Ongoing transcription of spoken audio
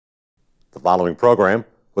The following program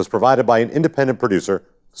was provided by an independent producer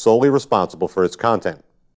solely responsible for its content.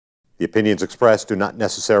 The opinions expressed do not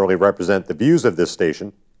necessarily represent the views of this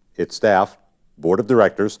station, its staff, board of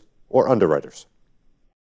directors, or underwriters.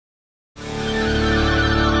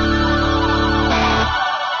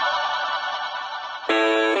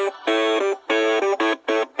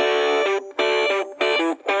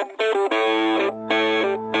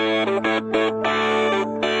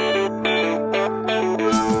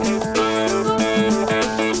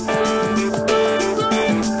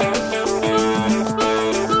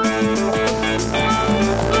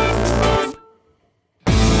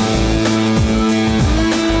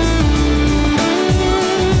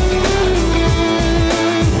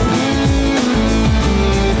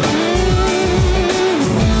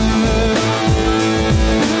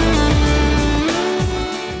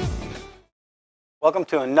 Welcome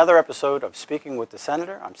to another episode of Speaking with the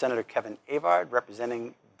Senator. I'm Senator Kevin Avard,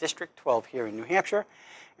 representing District 12 here in New Hampshire.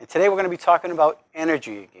 And today we're going to be talking about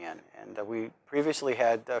energy again. And we previously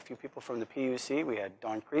had a few people from the PUC. We had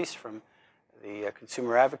Dawn Crease from the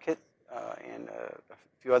Consumer Advocate and a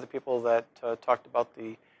few other people that talked about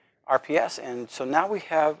the RPS. And so now we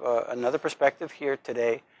have another perspective here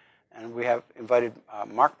today. And we have invited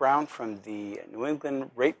Marc Brown from the New England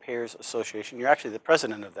Ratepayers Association. You're actually the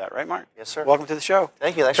president of that, right, Marc? Yes, sir. Welcome to the show.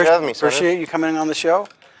 Thank you. Thanks for having me, Senator. Appreciate you coming on the show.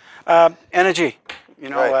 Energy. You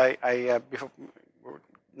know, Right. Before,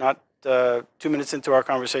 not 2 minutes into our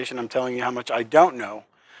conversation, I'm telling you how much I don't know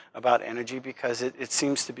about energy because it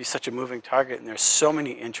seems to be such a moving target, and there's so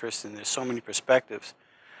many interests and there's so many perspectives.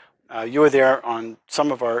 You were there on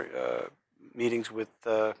some of our meetings with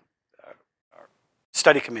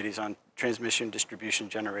study committees on transmission, distribution,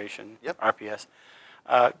 generation, Yep. RPS.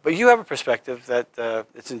 But you have a perspective that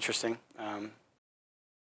it's interesting. I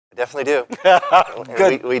definitely do.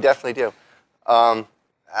 Good. We definitely do. I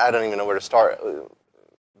don't even know where to start.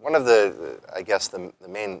 One of the, I guess, the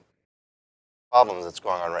main problems that's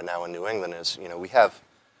going on right now in New England is, you know, we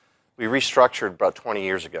restructured about 20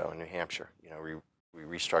 years ago in New Hampshire. You know, we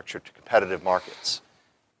restructured to competitive markets,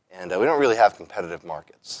 and we don't really have competitive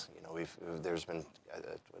markets. You know, there's been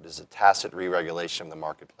what is a tacit re-regulation of the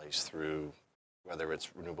marketplace through whether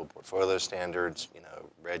it's renewable portfolio standards, you know,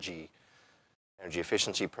 RGGI, energy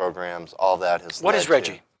efficiency programs, all that has. What is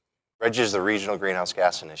RGGI? RGGI is the Regional Greenhouse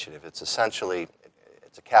Gas Initiative. It's essentially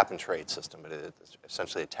it's a cap and trade system, but it's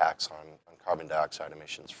essentially a tax on carbon dioxide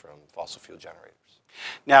emissions from fossil fuel generators.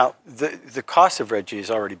 Now, The cost of RGGI is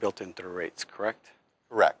already built into the rates, correct?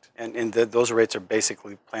 Correct. And those rates are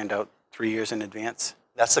basically planned out 3 years in advance?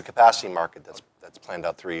 That's the capacity market that's planned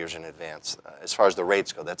out 3 years in advance. As far as the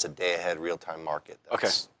rates go, that's a day-ahead, real-time market. Okay.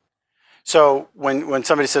 So when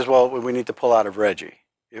somebody says, well, we need to pull out of RGGI,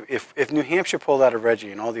 if New Hampshire pulled out of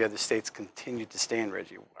RGGI and all the other states continued to stay in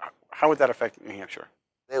RGGI, how would that affect New Hampshire?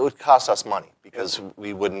 It would cost us money because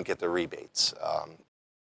we wouldn't get the rebates.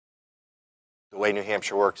 The way New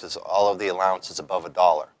Hampshire works is all of the allowances above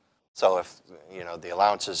 $1. So if, you know, the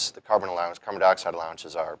allowances, the carbon dioxide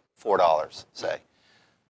allowances are $4, say.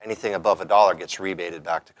 Anything above $1 gets rebated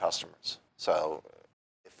back to customers. So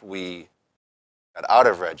if we got out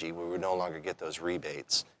of RGGI, we would no longer get those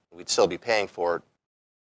rebates. We'd still be paying for it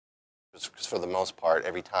because for the most part,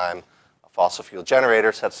 every time a fossil fuel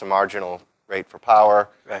generator sets the marginal rate for power,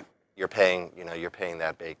 right, you're paying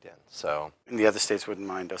that baked in. So, and the other states wouldn't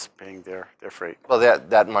mind us paying their freight. Well,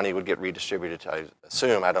 that money would get redistributed to, I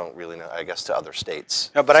assume, I don't really know, I guess, to other states.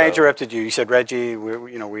 No, but I interrupted you. You said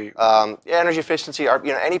RGGI. Yeah, energy efficiency. You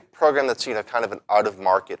know, any program that's, you know, kind of an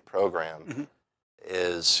out-of-market program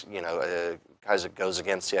is, you know, kind of goes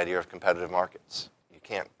against the idea of competitive markets. You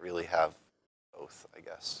can't really have both, I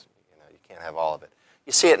guess. You know, you can't have all of it.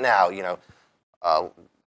 You see it now. You know,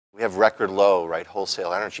 we have record low, right,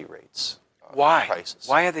 wholesale energy rates. Why? Prices.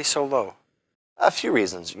 Why are they so low? A few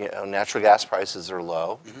reasons. You know, natural gas prices are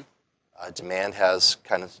low. Demand has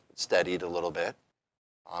kind of steadied a little bit.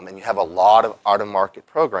 And you have a lot of out-of-market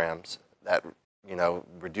programs that, you know,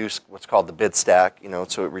 reduce what's called the bid stack, you know,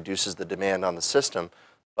 so it reduces the demand on the system.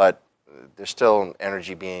 But there's still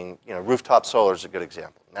energy being, you know, rooftop solar is a good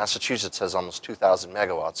example. Massachusetts has almost 2,000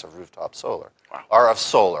 megawatts of rooftop solar. Wow. Or of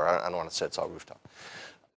solar. I don't want to say it's all rooftop.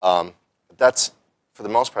 That's, for the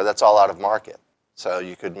most part, that's all out of market. So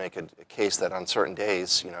you could make a case that on certain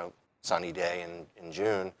days, you know, sunny day in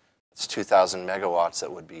June, it's 2,000 megawatts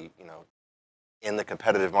that would be, you know, in the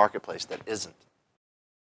competitive marketplace that isn't.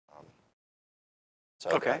 So,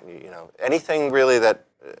 okay. You know, anything really that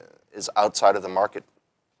is outside of the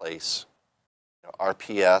marketplace, you know,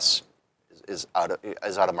 RPS is out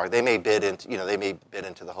of market. They may bid into, you know, they may bid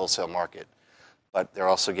into the wholesale market but they're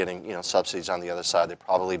also getting, subsidies on the other side. They're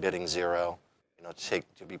probably bidding zero,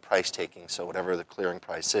 to be price taking, so whatever the clearing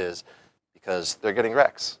price is, because they're getting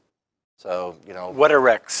RECs. So, What are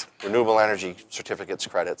RECs? Renewable energy certificates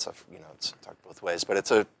credits. It's talked both ways, but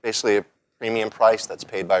it's basically a premium price that's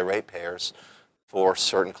paid by ratepayers for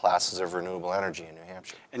certain classes of renewable energy in New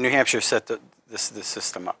Hampshire. And New Hampshire set this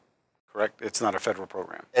system up, correct? It's not a federal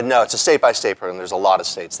program. And no, it's a state-by-state program. There's a lot of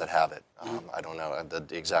states that have it. I don't know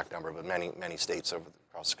the exact number, but many states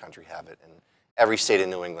across the country have it, and every state in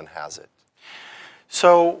New England has it.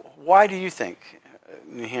 So why do you think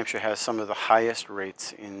New Hampshire has some of the highest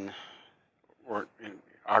rates in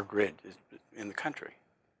our grid in the country?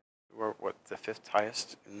 We're what, the fifth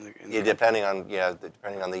highest in the country? Depending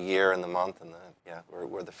on the year and the month, and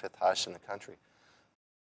we're the fifth highest in the country.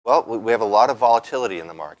 Well, we have a lot of volatility in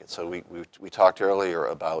the market. So we talked earlier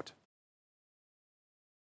about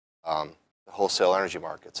the wholesale energy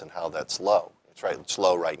markets and how that's low. It's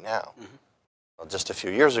low right now. Mm-hmm. Well, just a few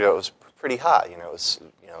years ago, it was pretty high. It was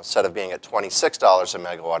instead of being at $26 a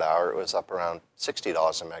megawatt hour, it was up around $60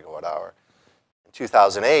 a megawatt hour. In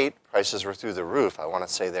 2008, prices were through the roof. I want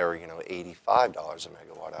to say they were $85 a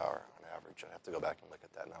megawatt hour on average. I have to go back and look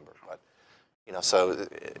at that number, but so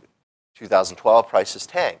 2012 prices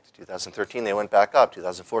tanked. 2013 they went back up.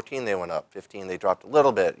 2014 they went up. 15 they dropped a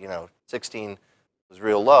little bit. 16 was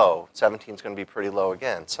real low. 17 is going to be pretty low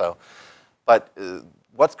again. So, but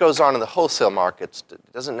what goes on in the wholesale markets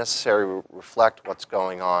doesn't necessarily reflect what's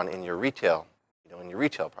going on in your retail, in your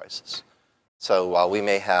retail prices. So while we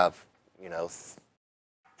may have,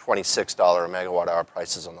 $26 a megawatt hour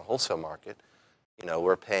prices on the wholesale market,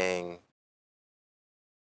 we're paying,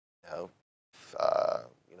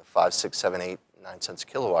 5, 6, 7, 8, 9 cents a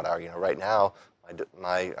kilowatt hour. Right now,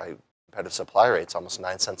 my competitive supply rate's almost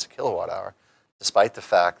 9 cents a kilowatt hour, despite the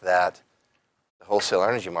fact that the wholesale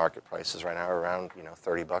energy market prices right now are around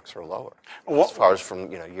 $30 or lower, as far as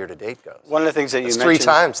from year to date goes. One of the things that you mentioned.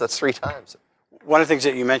 That's three times. One of the things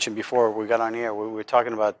that you mentioned before we got on air, we were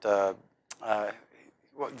talking about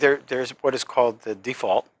there's what is called the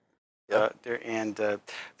default. Yep.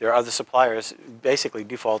 There are other suppliers. Basically,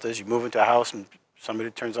 default is you move into a house and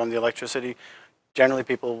somebody turns on the electricity. Generally,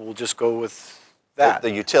 people will just go with that.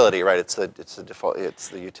 The utility, right? It's the default. It's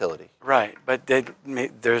the utility. Right, but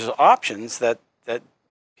there's options that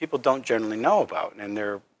people don't generally know about, and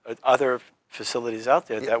there are other facilities out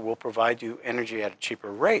there that will provide you energy at a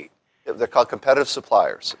cheaper rate. They're called competitive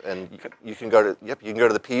suppliers, and you can go to the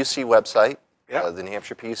PUC website, the New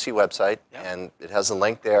Hampshire PUC website, and it has a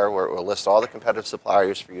link there where it will list all the competitive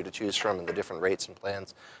suppliers for you to choose from and the different rates and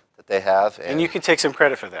plans that they have. And you can take some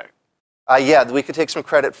credit for that. Yeah, we could take some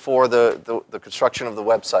credit for the construction of the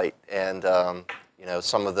website, and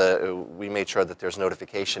we made sure that there's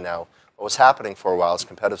notification now. What was happening for a while is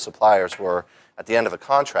competitive suppliers were, at the end of a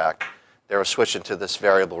contract, they were switching to this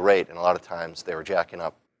variable rate, and a lot of times they were jacking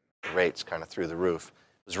up the rates kind of through the roof.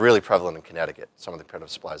 It was really prevalent in Connecticut. Some of the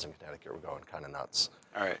competitive suppliers in Connecticut were going kind of nuts.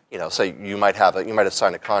 All right. So you might have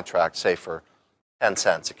signed a contract, say for 10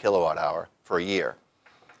 cents a kilowatt hour for a year,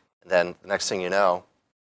 and then the next thing you know,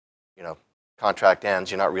 contract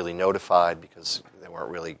ends. You're not really notified because they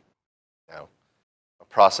weren't really, a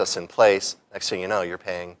process in place. Next thing you know, you're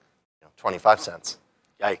paying, 25 cents.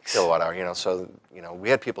 Yikes. Kilowatt hour. So we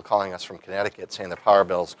had people calling us from Connecticut saying their power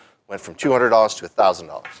bills went from $200 to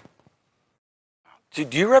 $1,000.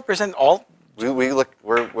 Do you represent all?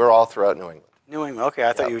 We're all throughout New England. New England. Okay,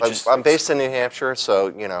 I thought you were just. I'm based in New Hampshire, so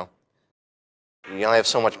you only have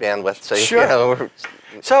so much bandwidth. So sure.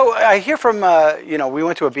 So I hear from we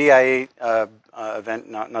went to a BIA event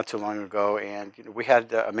not too long ago, and we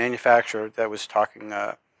had a manufacturer that was talking,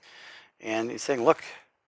 and he's saying, look,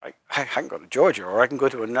 I can go to Georgia or I can go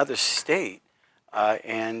to another state,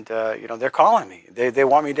 and they're calling me. They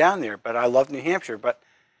want me down there, but I love New Hampshire. But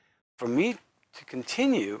for me to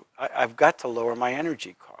continue, I've got to lower my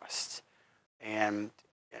energy costs. And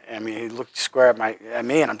I mean, he looked square at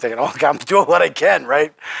me, and I'm thinking, oh, I'm doing what I can,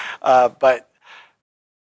 right? But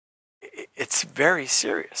it's very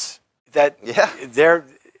serious. That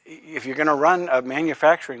if you're going to run a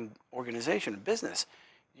manufacturing organization, a business,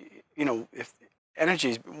 if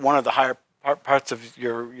energy is one of the higher parts of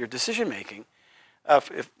your decision making,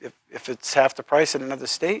 if it's half the price in another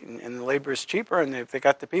state and the labor is cheaper, and if they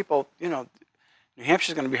got the people, New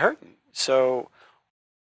Hampshire's going to be hurting. So,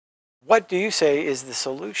 what do you say is the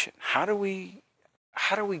solution? How do we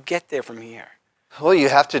get there from here? Well, you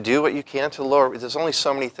have to do what you can to lower. There's only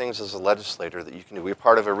so many things as a legislator that you can do. We're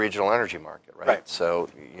part of a regional energy market, right? So,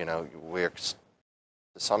 we're to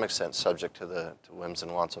some extent subject to the whims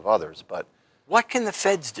and wants of others. But what can the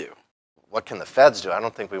feds do? what can the feds do? I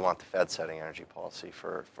don't think we want the Fed setting energy policy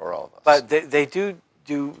for all of us. But they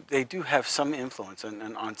do have some influence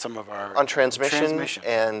on some of our on transmission.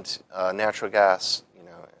 And natural gas,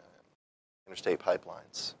 interstate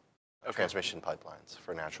pipelines, transmission pipelines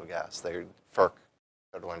for natural gas. They're FERC,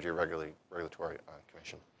 Federal Energy Regulatory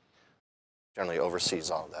Commission, generally oversees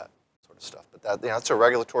all of that sort of stuff. But that, it's a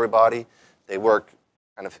regulatory body. They work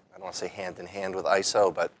kind of, I don't want to say hand in hand with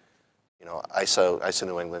ISO, but ISO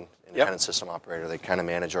New England, independent system operator. They kind of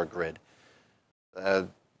manage our grid.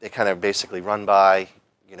 They kind of basically run by,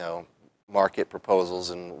 market proposals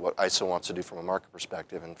and what ISO wants to do from a market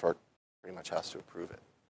perspective, and FERC pretty much has to approve it.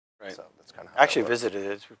 Right. So that's kind of how actually visited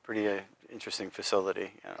it. It's a pretty interesting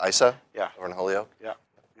facility. ISO? Yeah. Over in Holyoke? Yeah.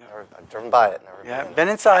 I've driven by it. Been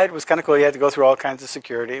inside. It was kind of cool. You had to go through all kinds of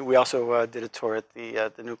security. We also did a tour at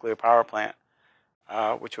the nuclear power plant,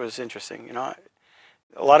 which was interesting. A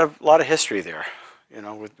lot of history there.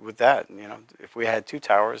 With that. If we had 2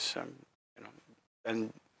 towers,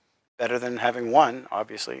 and better than having one.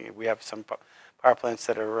 Obviously, we have some power plants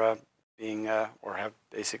that are being or have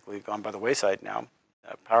basically gone by the wayside now.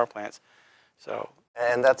 Power plants. So.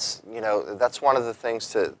 And that's one of the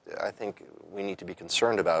things that I think we need to be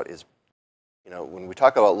concerned about is, when we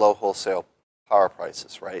talk about low wholesale power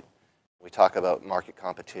prices, right? We talk about market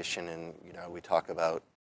competition, and we talk about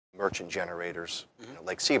merchant generators,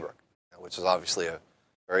 like Seabrook, which is obviously a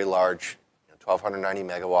very large, 1,290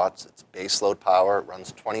 megawatts. It's base load power. It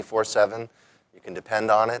runs 24/7. You can depend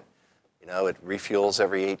on it. It refuels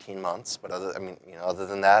every 18 months. But other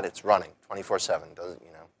than that, it's running 24/7.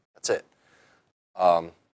 That's it.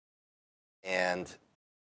 And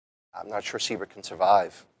I'm not sure Seabrook can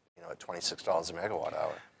survive, at $26 a megawatt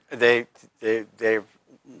hour. They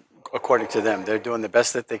according to them, they're doing the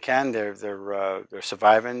best that they can. They're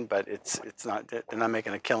surviving, but it's not. They're not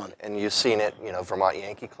making a killing. And you've seen it. Vermont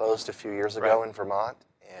Yankee closed a few years ago in Vermont,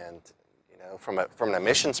 and from an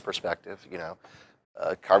emissions perspective,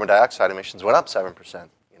 carbon dioxide emissions went up 7%.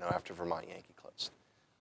 After Vermont Yankee closed.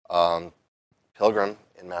 Pilgrim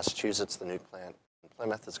in Massachusetts, the nuke plant in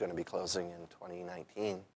Plymouth, is going to be closing in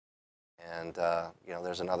 2019, and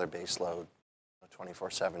there's another baseload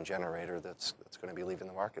 24/7 generator that's going to be leaving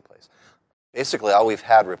the marketplace. Basically, all we've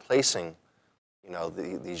had replacing,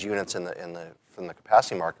 these units from the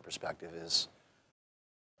capacity market perspective is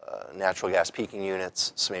natural gas peaking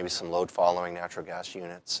units, so maybe some load following natural gas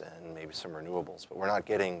units, and maybe some renewables. But we're not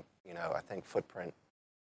getting, I think footprint.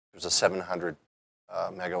 There's a 700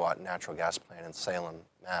 megawatt natural gas plant in Salem,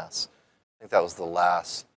 Mass. I think that was the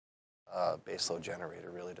last baseload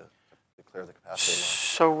generator really to clear the capacity market.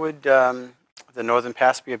 So would the Northern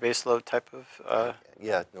Pass be a baseload type of?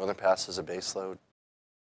 Yeah, Northern Pass is a baseload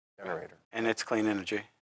generator. And it's clean energy.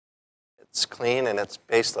 It's clean and it's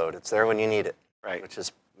baseload. It's there when you need it. Right. Which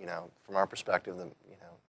is, from our perspective,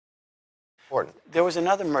 important. There was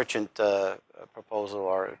another merchant proposal,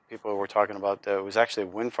 or people were talking about. It was actually a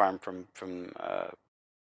wind farm from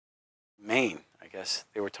Maine, I guess.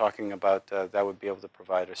 They were talking about that would be able to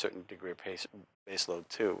provide a certain degree of baseload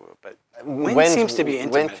too. But wind seems to be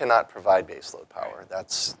intimate. Wind cannot provide baseload power.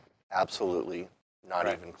 That's absolutely not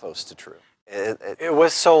even close to true. It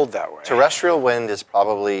was sold that way. Terrestrial wind is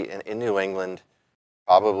probably, in New England,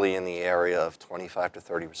 probably in the area of 25 to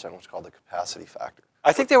 30%, what's called the capacity factor.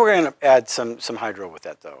 I think they were going to add some hydro with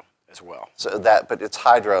that, though, as well. So but it's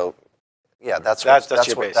hydro. Yeah, that's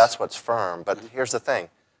what's firm. But here's the thing.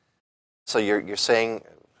 So you're saying,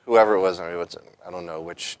 whoever it was, I don't know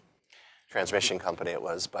which transmission company it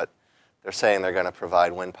was, but they're saying they're going to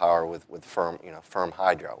provide wind power with firm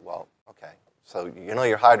hydro. Well, okay. So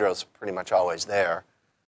your hydro's pretty much always there.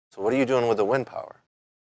 So what are you doing with the wind power?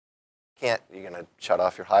 You're going to shut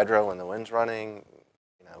off your hydro when the wind's running,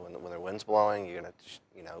 when the wind's blowing. You're going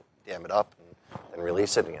to, dam it up and then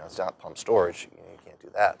release it. It's not pump storage. You can't do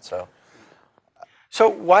that. So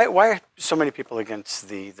why are so many people against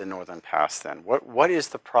the Northern Pass then? What is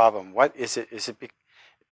the problem? What is it? Is it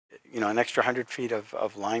an extra 100 feet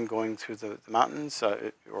of line going through the mountains,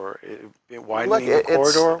 or widening the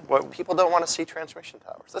corridor? People don't want to see transmission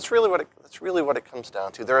towers. That's really what it comes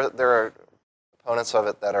down to. There are opponents of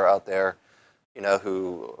it that are out there,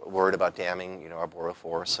 who are worried about damming, arboreal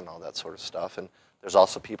forests and all that sort of stuff. And there's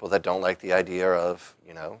also people that don't like the idea of,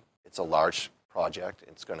 it's a large project.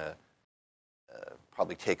 It's going to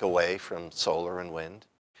probably take away from solar and wind.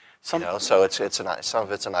 So some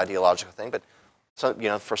of it's an ideological thing, but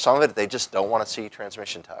for some of it, they just don't want to see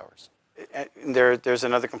transmission towers. There's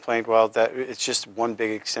another complaint. Well, that it's just one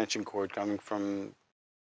big extension cord coming from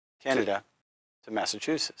Canada to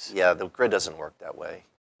Massachusetts. Yeah, the grid doesn't work that way.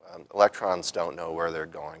 Electrons don't know where they're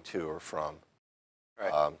going to or from.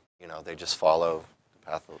 Right. they just follow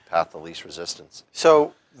the path of least resistance.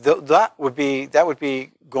 So that would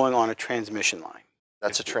be going on a transmission line.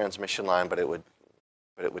 That's a transmission line, but it would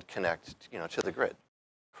connect, to the grid.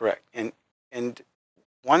 Correct. And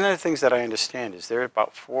one of the things that I understand is there are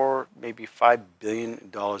about maybe $5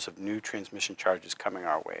 billion of new transmission charges coming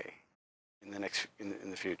our way in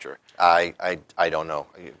the future. I don't know.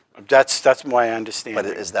 That's my understanding.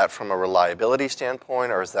 But is that from a reliability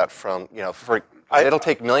standpoint, or is that from, it'll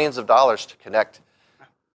take millions of dollars to connect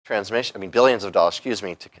billions of dollars,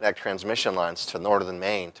 to connect transmission lines to northern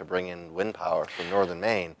Maine to bring in wind power from northern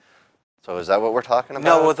Maine. So is that what we're talking about?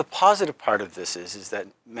 No, well, the positive part of this is that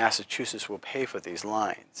Massachusetts will pay for these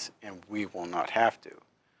lines, and we will not have to.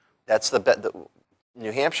 That's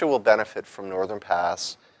New Hampshire will benefit from Northern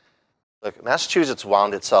Pass. Look, Massachusetts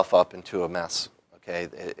wound itself up into a mess. Okay,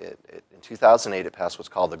 in 2008, it passed what's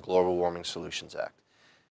called the Global Warming Solutions Act,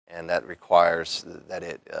 and that requires that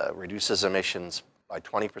it reduces emissions by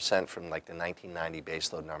 20% from like the 1990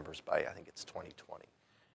 baseload numbers by, I think it's 2020.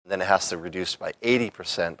 And then it has to reduce by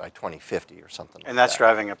 80% by 2050 or something like that. And that's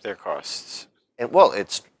driving up their costs. And well,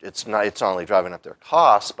 it's not only driving up their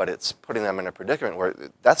costs, but it's putting them in a predicament where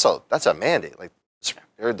that's a mandate. Like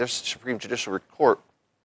their Supreme Judicial Court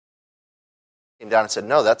came down and said,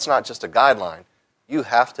 no, that's not just a guideline. You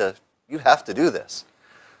have to do this.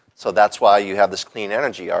 So that's why you have this clean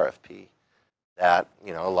energy RFP that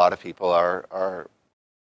a lot of people are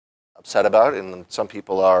upset about, and some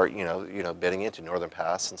people are bidding into Northern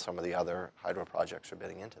Pass, and some of the other hydro projects are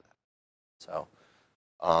bidding into that. So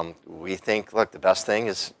we think, look, the best thing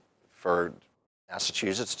is for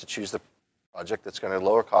Massachusetts to choose the project that's going to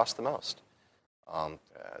lower cost the most. My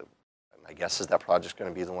guess is that project's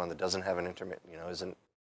going to be the one that doesn't have an intermittent, isn't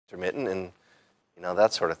intermittent, and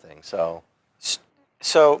that sort of thing. So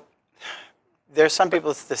there's some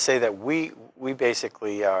people that say that we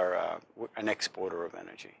basically are an exporter of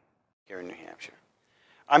energy here in New Hampshire.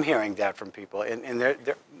 I'm hearing that from people, and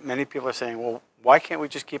many people are saying, well, why can't we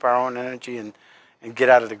just keep our own energy and get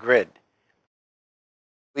out of the grid?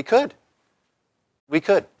 We could. We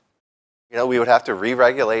would have to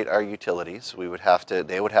re-regulate our utilities. They would have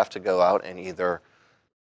to go out and either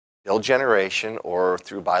build generation or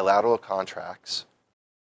through bilateral contracts,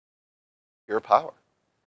 pure power.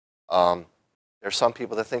 There's some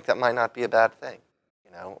people that think that might not be a bad thing,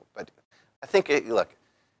 but I think, look,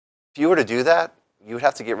 if you were to do that, you would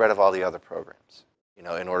have to get rid of all the other programs, in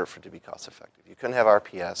order for it to be cost effective. You couldn't have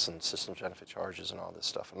RPS and systems benefit charges and all this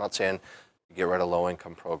stuff. I'm not saying you get rid of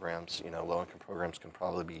low-income programs. Low-income programs can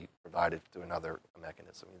probably be provided through another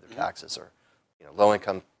mechanism, either taxes or,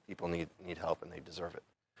 low-income people need help and they deserve it.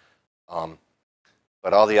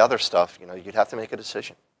 But all the other stuff, you'd have to make a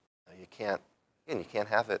decision. You can't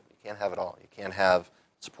have it. You can't have it all. You can't have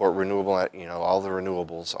support renewable, all the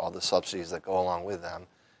renewables, all the subsidies that go along with them,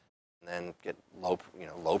 and then get low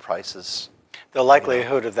prices. The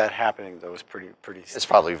likelihood of that happening, though, is pretty. It's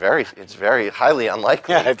probably it's very highly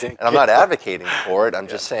unlikely. Yeah, I think. And I'm not advocating for it. I'm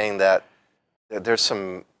just saying that there's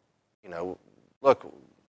some, look,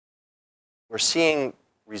 we're seeing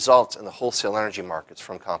results in the wholesale energy markets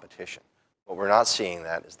from competition. What we're not seeing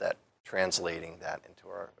is that translating that into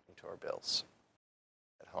our bills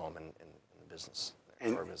at home and in the business.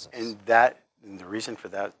 And the reason for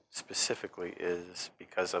that specifically is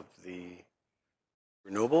because of the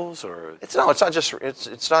renewables, or it's not just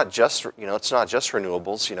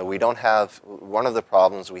renewables. We don't have, one of the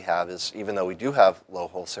problems we have is, even though we do have low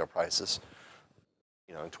wholesale prices,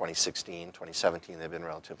 in 2016, 2017 they've been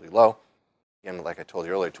relatively low. Again, like I told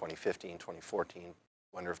you earlier, 2015, 2014,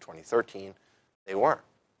 winter of 2013, they weren't.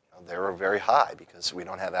 They were very high because we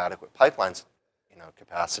don't have adequate pipelines,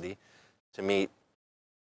 capacity to meet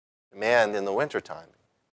demand in the wintertime.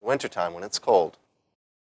 Wintertime, when it's cold,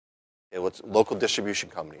 it's local distribution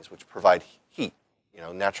companies which provide heat,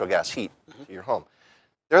 natural gas heat to your home.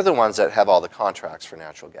 They're the ones that have all the contracts for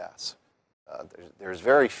natural gas. There's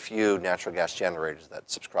very few natural gas generators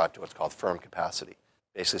that subscribe to what's called firm capacity,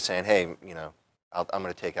 basically saying, hey, I'm going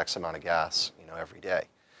to take X amount of gas, every day.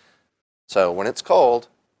 So when it's cold,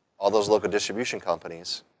 all those local distribution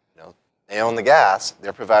companies, they own the gas.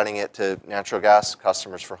 They're providing it to natural gas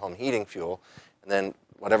customers for home heating fuel, and then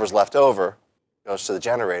whatever's left over goes to the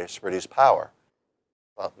generators to produce power.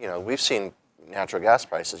 Well, we've seen natural gas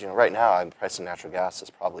prices. Right now, the price of natural gas is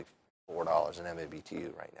probably $4 an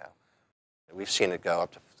MMBTU right now. And we've seen it go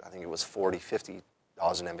up to, I think it was $40, $50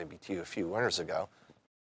 an MMBTU a few winters ago.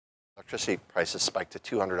 Electricity prices spiked to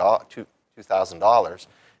 $2,000,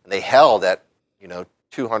 and they held at,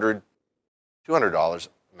 $200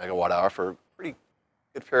 a megawatt hour for a pretty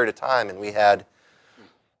good period of time. And we had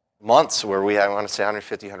months where I want to say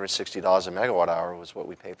 $150, $160 a megawatt hour was what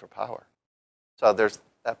we paid for power. So there's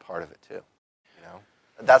that part of it too. You know,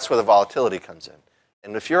 that's where the volatility comes in.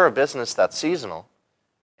 And if you're a business that's seasonal,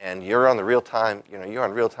 and you're on the real time, you're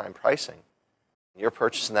on real time pricing, and you're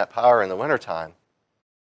purchasing that power in the wintertime,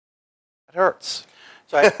 it hurts.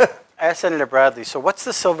 So I asked Senator Bradley, so what's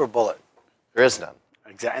the silver bullet? There is none.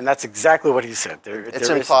 And that's exactly what he said.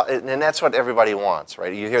 And that's what everybody wants,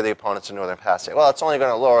 right? You hear the opponents in Northern Pass say, well, it's only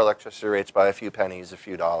going to lower electricity rates by a few pennies, a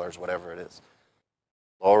few dollars, whatever it is.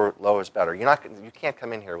 Lower is better. You can't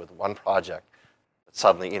come in here with one project that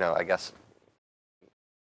suddenly, I guess,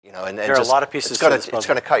 and there are a lot of pieces to this puzzle. It's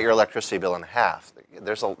going to cut your electricity bill in half.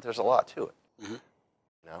 There's a lot to it. Mm-hmm.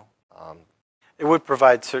 It would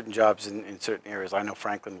provide certain jobs in certain areas. I know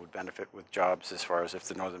Franklin would benefit with jobs as far as if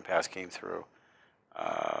the Northern Pass came through.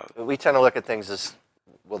 We tend to look at things as,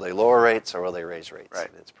 will they lower rates or will they raise rates? Right.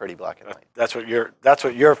 It's pretty black and white. That's what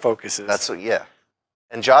your focus is. Yeah.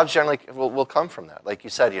 And jobs generally will come from that. Like you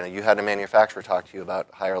said, you had a manufacturer talk to you about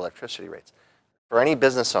higher electricity rates. For any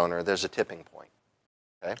business owner, there's a tipping point.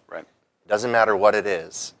 Okay? Right. It doesn't matter what it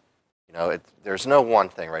is. There's no one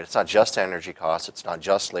thing, right? It's not just energy costs. It's not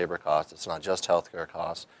just labor costs. It's not just healthcare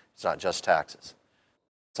costs. It's not just taxes.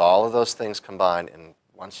 It's all of those things combined. And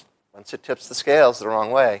once it tips the scales the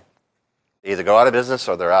wrong way, they either go out of business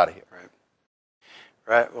or they're out of here. Right.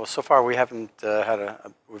 Right. Well, so far we haven't had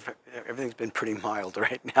everything's been pretty mild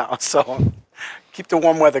right now. So keep the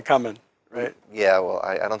warm weather coming. Right. Yeah. Well,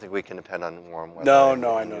 I don't think we can depend on warm weather.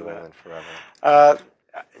 No, I know that. Forever.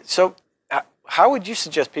 So, how would you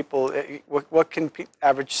suggest people? What can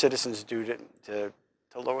average citizens do to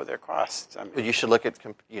lower their costs? I mean, well, you should look at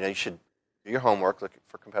you should do your homework, look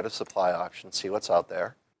for competitive supply options, see what's out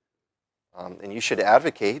there, and you should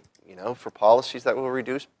advocate for policies that will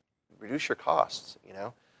reduce your costs.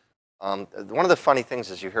 One of the funny things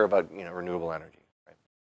is you hear about renewable energy. Right?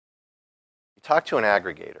 You talk to an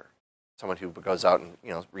aggregator, someone who goes out and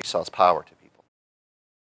resells power to people.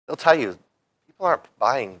 They'll tell you people aren't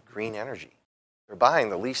buying green energy. They're buying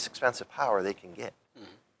the least expensive power they can get.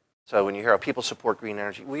 Mm-hmm. So when you hear how people support green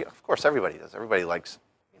energy, of course everybody does. Everybody likes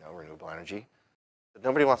renewable energy, but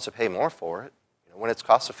nobody wants to pay more for it. When it's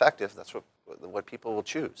cost effective, that's what people will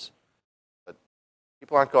choose. But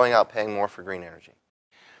people aren't going out paying more for green energy.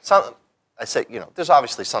 There's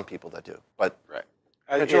obviously some people that do, but right.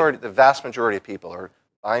 The vast majority of people are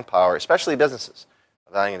buying power, especially businesses,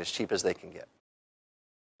 buying it as cheap as they can get.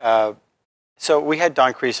 So we had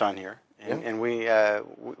Don Kreese on here, and we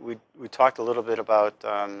talked a little bit about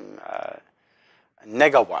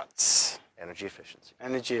negawatts.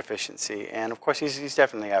 Energy efficiency, and of course he's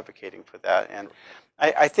definitely advocating for that, and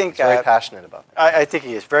I think he's very passionate about that. I think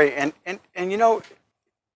he is very, and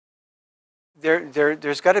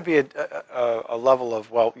there's got to be a level of,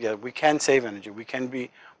 well, yeah, we can save energy, we can be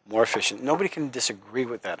more efficient. Nobody can disagree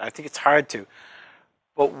with that. I think it's hard to,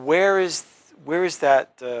 but where is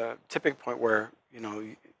that tipping point where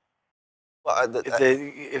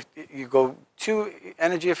if you go too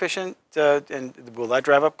energy efficient, and will that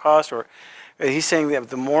drive up costs? Or he's saying that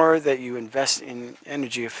the more that you invest in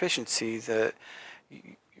energy efficiency,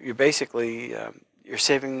 you're basically you're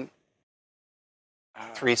saving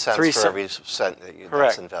 3 cents for every cent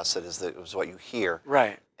that's invested is what you hear.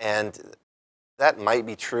 Right. And that might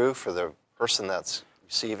be true for the person that's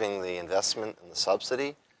receiving the investment and the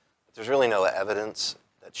subsidy. But there's really no evidence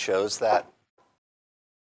that shows that.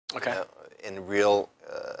 Okay. In real,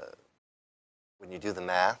 when you do the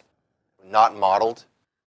math, not modeled,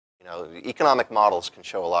 economic models can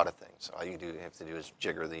show a lot of things. All you have to do is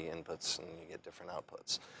jigger the inputs and you get different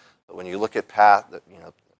outputs. But when you look at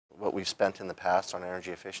what we've spent in the past on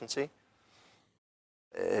energy efficiency,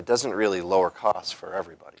 it doesn't really lower costs for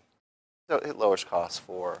everybody. It lowers costs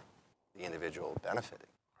for the individual benefiting.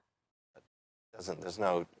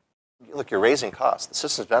 You're raising costs. The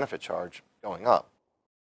systems benefit charge going up.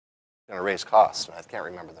 Going to raise costs. I can't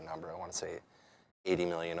remember the number. I want to say $80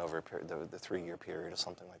 million over the 3-year period or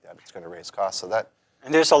something like that. It's going to raise costs. So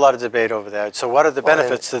and there's a lot of debate over that. So what are the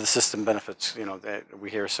benefits to the system benefits?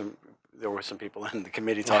 There were some people in the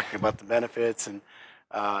committee talking about the benefits, and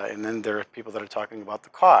then there are people that are talking about the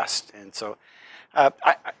cost. And so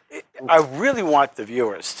I really want the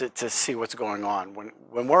viewers to see what's going on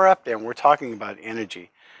when we're up there and we're talking about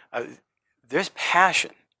energy. There's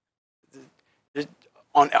passion.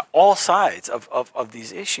 On all sides of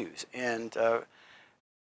these issues, and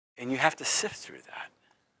you have to sift through that.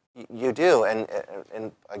 You do, and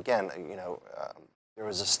again, there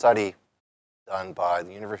was a study done by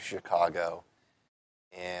the University of Chicago,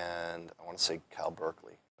 and I want to say Cal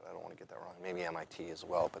Berkeley, but I don't want to get that wrong. Maybe MIT as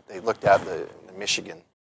well. But they looked at the Michigan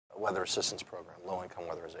weather assistance program, low-income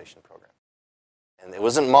weatherization program. And it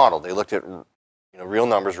wasn't modeled. They looked at real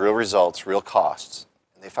numbers, real results, real costs.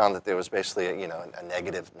 And they found that there was basically a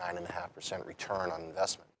negative 9.5% return on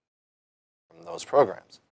investment from those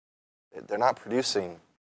programs. They're not producing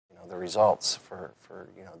the results for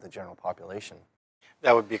the general population.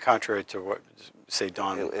 That would be contrary to what, say,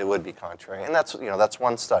 Don. It would be contrary, and that's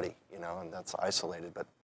one study, and that's isolated. But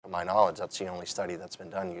to my knowledge, that's the only study that's been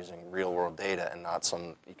done using real-world data and not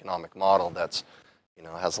some economic model that's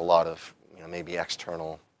has a lot of maybe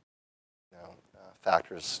external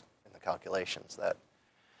factors in the calculations.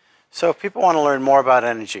 So if people want to learn more about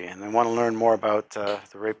energy and they want to learn more about the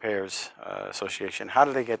Ratepayers Association, how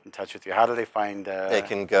do they get in touch with you? How do they find? They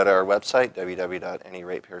can go to our website,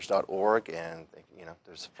 www.anyratepayers.org, and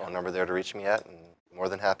there's a phone number there to reach me at, and more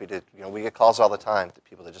than happy to. We get calls all the time to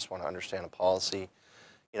people that just want to understand a policy.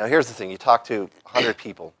 Here's the thing: you talk to 100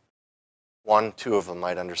 people, 1, 2 of them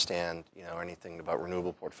might understand anything about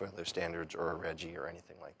renewable portfolio standards or a RGGI or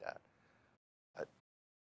anything like that.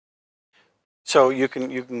 So you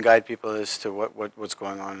can guide people as to what's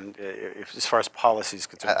going on as far as policy is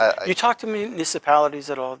concerned. You talk to municipalities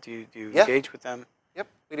at all? Do you engage with them? Yep,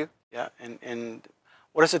 we do. Yeah, and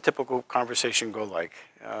what does a typical conversation go like?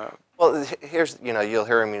 Well, here's you'll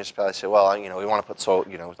hear a municipality say, well, we want to put solar.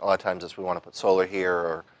 A lot of times it's we want to put solar here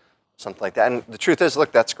or something like that. And the truth is,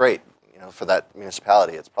 look, that's great. For that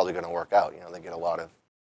municipality, it's probably going to work out. They get a lot of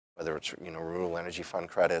whether it's renewable energy fund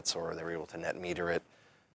credits or they're able to net meter it.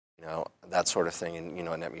 That sort of thing, and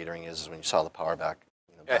net metering is when you sell the power back,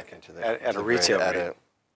 back into the at a retail rate. At a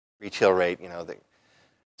retail rate,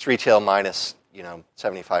 it's retail minus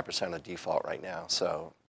 75% of default right now.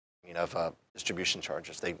 So, of distribution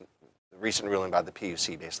charges, the recent ruling by the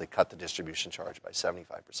PUC basically cut the distribution charge by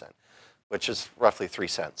 75%, which is roughly 3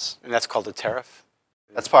 cents. And that's called a tariff.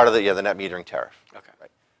 That's part of the net metering tariff. Okay.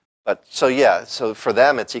 Right. But so for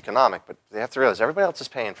them it's economic, but they have to realize everybody else is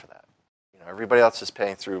paying for that. Everybody else is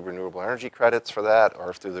paying through renewable energy credits for that,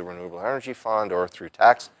 or through the renewable energy fund, or through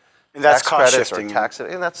tax. And that's tax cost credits shifting. Or tax,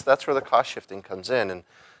 and that's where the cost shifting comes in. And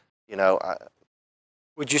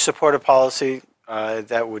would you support a policy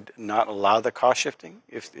that would not allow the cost shifting?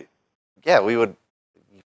 Yeah, we would.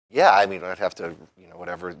 Yeah, I'd have to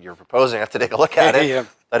whatever you're proposing, I have to take a look at it. Yeah.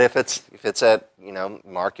 But if it's at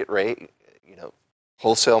market rate,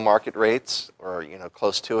 wholesale market rates, or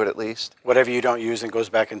close to it at least. Whatever you don't use and goes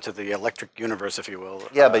back into the electric universe, if you will.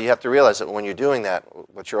 Yeah, but you have to realize that when you're doing that,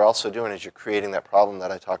 what you're also doing is you're creating that problem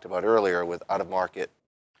that I talked about earlier with out of market.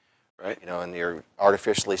 Right. And you're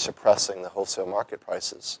artificially suppressing the wholesale market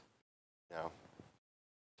prices. So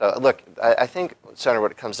look, I think, Senator, what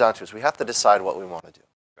it comes down to is we have to decide what we want to do.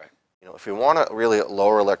 Right. If we want to really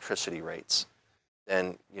lower electricity rates,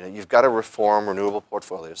 then you've got to reform renewable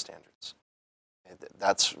portfolio standards.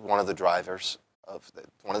 That's one of the drivers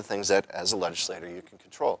one of the things that, as a legislator, you can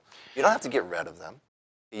control. You don't have to get rid of them.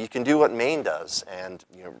 You can do what Maine does, and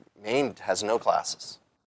Maine has no classes.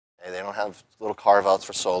 They don't have little carve-outs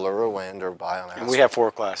for solar or wind or biomass. And we have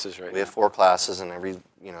 4 classes, right? We have 4 classes, and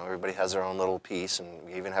everybody has their own little piece, and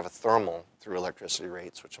we even have a thermal through electricity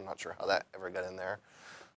rates, which I'm not sure how that ever got in there,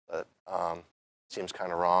 but seems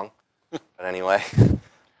kind of wrong. But anyway,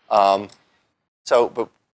 but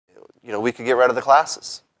we could get rid of the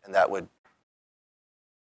classes, and that would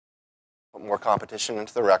put more competition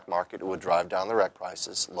into the REC market. It would drive down the REC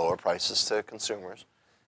prices, lower prices to consumers,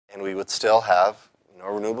 and we would still have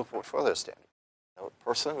a renewable portfolio standard.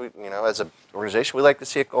 Personally, as an organization, we like to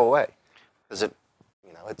see it go away because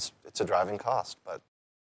it's a driving cost. But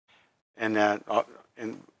and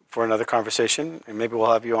for another conversation, and maybe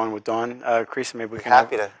we'll have you on with Don Crease, and maybe we can.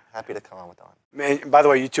 Happy to come on with Don. And by the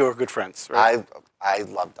way, you two are good friends, right? I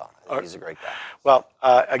love Don. I think he's a great guy. Well,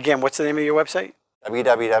 again, what's the name of your website?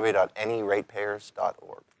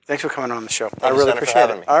 www.anyratepayers.org. Thanks for coming on the show. I really appreciate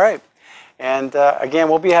it. All right. And again,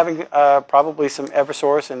 we'll be having probably some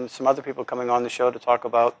Eversource and some other people coming on the show to talk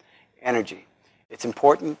about energy. It's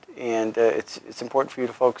important, and it's important for you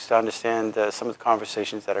folks to understand some of the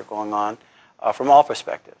conversations that are going on from all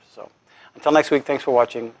perspectives. So until next week, thanks for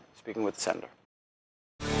watching Speaking with the Senator.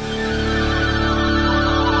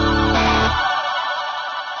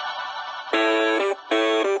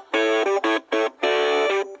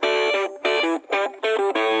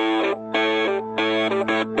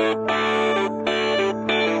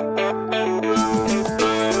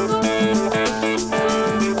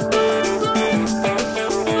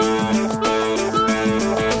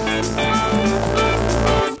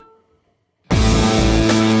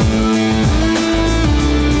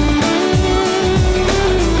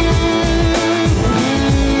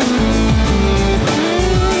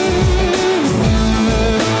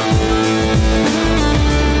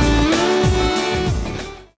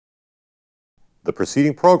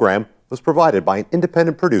 preceding program was provided by an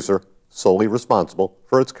independent producer solely responsible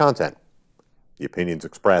for its content. The opinions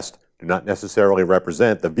expressed do not necessarily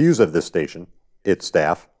represent the views of this station, its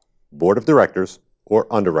staff, board of directors, or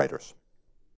underwriters.